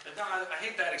 And I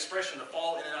hate that expression, to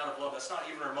fall in and out of love. That's not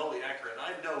even remotely accurate. And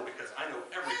I know because I know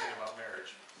everything about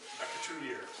marriage after 2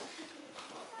 years.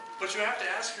 But you have to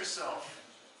ask yourself,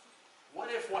 what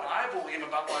if what I believe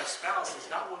about my spouse is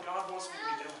not what God wants me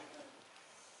to be doing?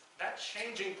 That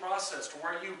changing process to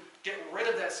where you get rid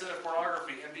of that sin of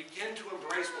pornography and begin to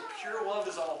embrace what pure love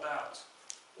is all about.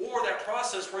 Or that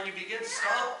process where you begin to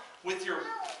stop with your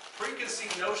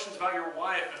preconceived notions about your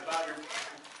wife and about your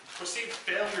perceived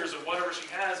failures of whatever she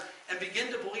has, and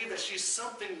begin to believe that she's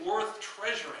something worth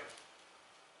treasuring.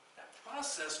 That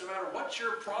process, no matter what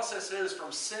your process is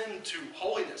from sin to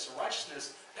holiness or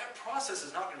righteousness, that process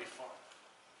is not going to be fun.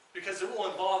 Because it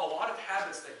will involve a lot of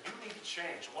habits that you need to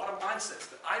change, a lot of mindsets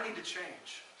that I need to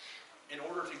change in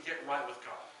order to get right with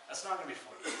God. That's not going to be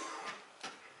fun.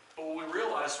 But what we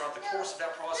realize throughout the course of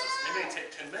that process, it may take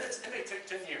 10 minutes, it may take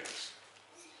 10 years.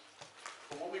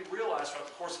 But what we realize throughout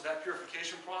the course of that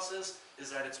purification process is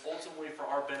that it's ultimately for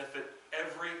our benefit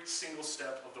every single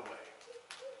step of the way.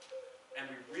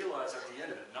 And we realize at the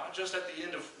end of it, not just at the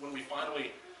end of when we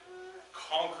finally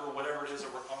conquer whatever it is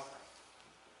that we're conquering.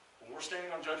 When we're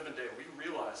standing on Judgment Day, we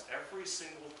realize every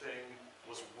single thing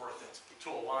was worth it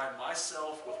to align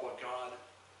myself with what God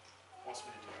wants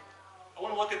me to do. I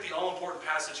want to look at the all-important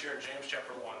passage here in James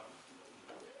chapter 1.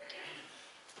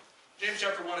 James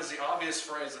chapter 1 is the obvious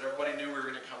phrase that everybody knew we were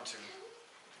going to come to.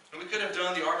 And we could have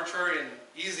done the arbitrary and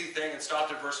easy thing and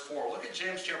stopped at verse 4. Look at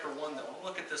James chapter 1 though. We'll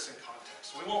look at this in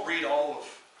context. We won't read all of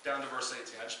down to verse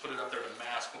 18. I just put it up there to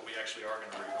mask what we actually are going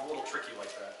to read. A little tricky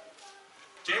like that.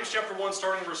 James chapter 1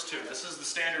 starting in verse 2. This is the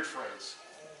standard phrase.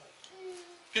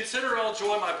 Consider all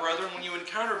joy, my brethren, when you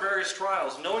encounter various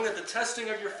trials, knowing that the testing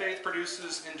of your faith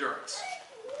produces endurance.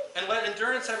 And let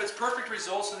endurance have its perfect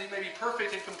result, so that you may be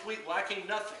perfect and complete, lacking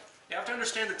nothing. You have to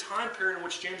understand the time period in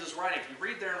which James is writing. If you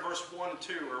read there in verse 1 and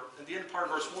 2, or in the end part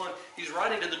of verse 1, he's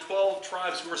writing to the 12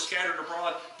 tribes who were scattered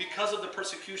abroad because of the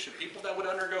persecution, people that would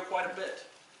undergo quite a bit.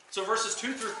 So verses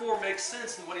 2 through 4 make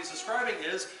sense, and what he's describing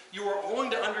is, you are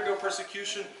going to undergo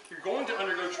persecution, you're going to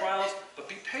undergo trials, but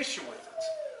be patient with it.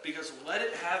 because let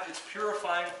it have its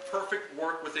purifying, perfect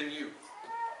work within you.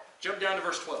 Jump down to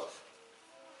verse 12.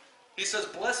 He says,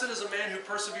 blessed is a man who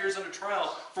perseveres under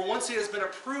trial, for once he has been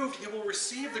approved, he will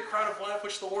receive the crown of life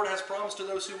which the Lord has promised to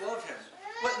those who love him.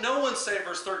 Let no one say,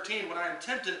 verse 13, when I am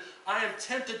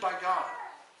tempted by God.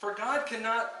 For God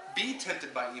cannot be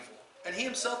tempted by evil, and he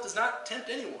himself does not tempt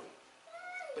anyone.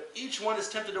 But each one is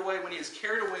tempted away when he is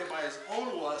carried away by his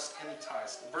own lust and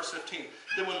enticed. Verse 15,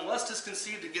 then when lust is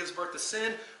conceived, it gives birth to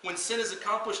sin. When sin is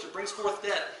accomplished, it brings forth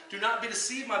death. Do not be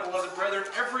deceived, my beloved brethren.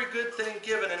 Every good thing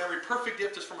given and every perfect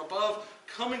gift is from above,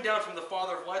 coming down from the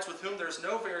Father of lights, with whom there is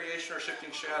no variation or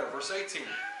shifting shadow. Verse 18,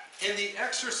 in the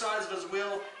exercise of his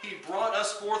will, he brought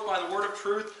us forth by the word of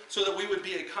truth, so that we would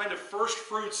be a kind of first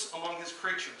fruits among his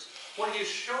creatures. What he is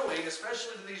showing,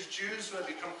 especially to these Jews who have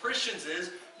become Christians,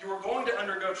 is you are going to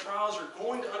undergo trials, you're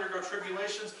going to undergo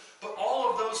tribulations, but all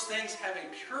of those things have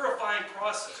a purifying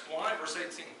process. Why? Verse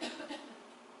 18.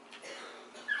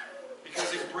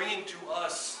 Because he's bringing to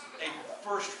us a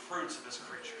first fruits of his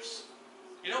creatures.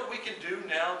 You know what we can do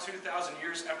now, 2,000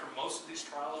 years after most of these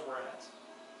trials we're at?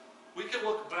 We can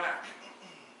look back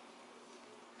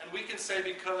and we can say,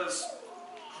 because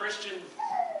Christian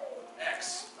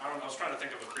X, I was trying to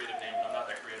think of a creative name, I'm not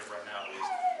that creative right now, at least.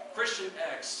 Christian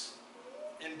X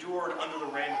endured under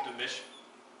the reign of Domitian.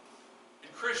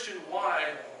 And Christian Y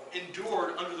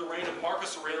endured under the reign of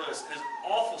Marcus Aurelius and his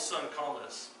awful son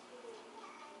Commodus.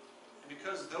 And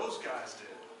because those guys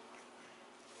did,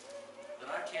 then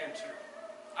I can too.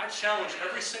 I challenge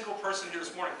every single person here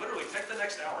this morning, literally take the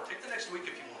next hour, take the next week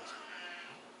if you want,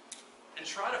 and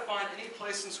try to find any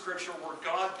place in Scripture where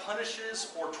God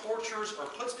punishes or tortures or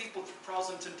puts people through trials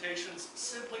and temptations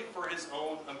simply for his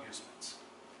own amusements.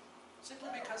 Simply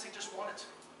because he just wanted to.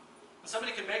 And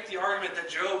somebody can make the argument that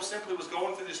Job simply was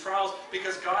going through these trials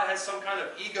because God has some kind of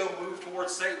ego move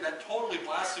towards Satan. That totally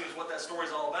blasphemes what that story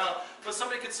is all about. But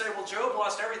somebody could say, well, Job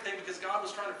lost everything because God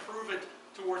was trying to prove it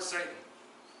towards Satan.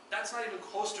 That's not even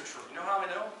close to true. You know how I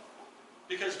know?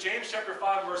 Because James chapter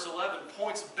 5 verse 11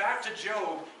 points back to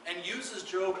Job and uses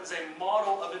Job as a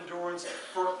model of endurance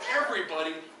for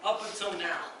everybody up until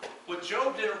now. What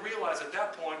Job didn't realize at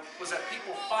that point was that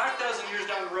people 5,000 years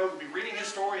down the road would be reading his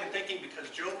story and thinking, because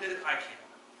Job did it, I can.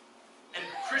 And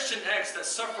Christian X that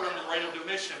suffered under the reign of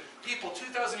Domitian, people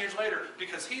 2,000 years later,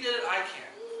 because he did it, I can.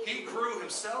 He grew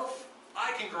himself,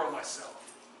 I can grow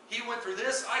myself. He went through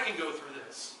this, I can go through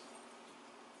this.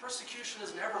 Persecution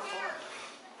is never fun.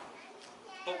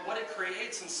 But what it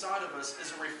creates inside of us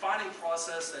is a refining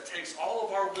process that takes all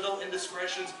of our little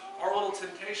indiscretions, our little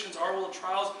temptations, our little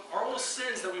trials, our little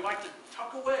sins that we like to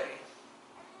tuck away.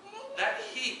 That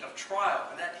heat of trial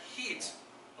and that heat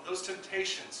of those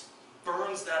temptations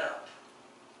burns that up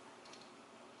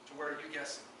to where, you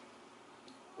guess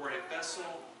it, we're a vessel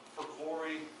for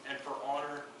glory and for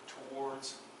honor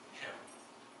towards him.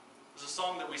 There's a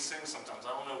song that we sing sometimes. I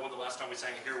don't know when the last time we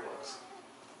sang it here was.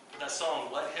 But that song,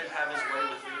 Let Him Have His Way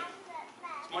with Me,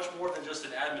 it's much more than just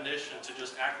an admonition to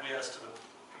just acquiesce to the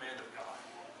command of God.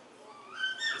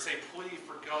 It's a plea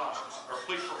for God, or a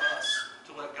plea for us,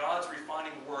 to let God's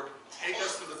refining work take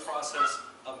us through the process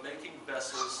of making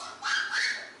vessels.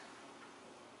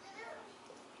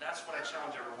 That's what I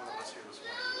challenge every one of us here this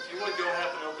morning. If you would, go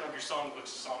ahead and open up your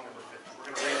songbooks to song number 50. We're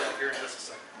going to read that here in just a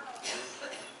second.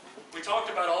 We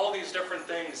talked about all these different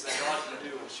things that God can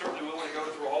do, and certainly we want to go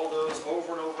through all those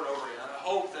over and over and over again. And I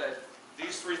hope that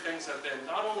these three things have been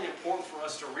not only important for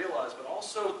us to realize, but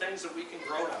also things that we can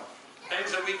grow out.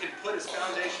 Things that we can put as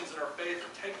foundations in our faith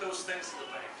and take those things to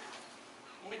the bank.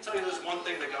 Let me tell you, there's one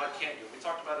thing that God can't do. We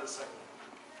talked about it a second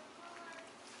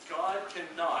ago. God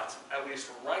cannot, at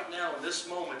least right now in this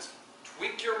moment,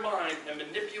 tweak your mind and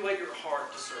manipulate your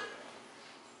heart to serve Him.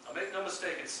 Now make no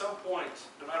mistake, at some point,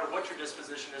 no matter what your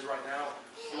disposition is right now,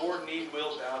 your knee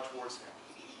will bow towards Him.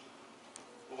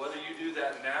 But whether you do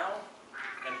that now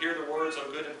and hear the words,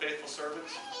 O good and faithful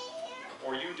servants,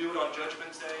 or you do it on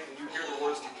Judgment Day and you hear the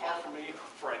words, depart from me,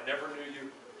 for I never knew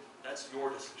you, that's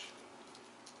your decision.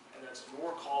 And that's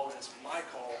your call, and it's my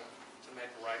call to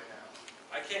make right now.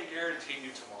 I can't guarantee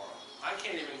you tomorrow. I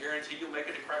can't even guarantee you'll make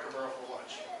it to Cracker Barrel for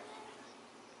lunch.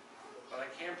 But I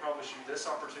can promise you this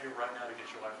opportunity right now to get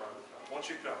your life right with God. Won't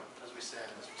you come as we stand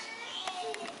and as we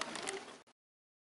sing?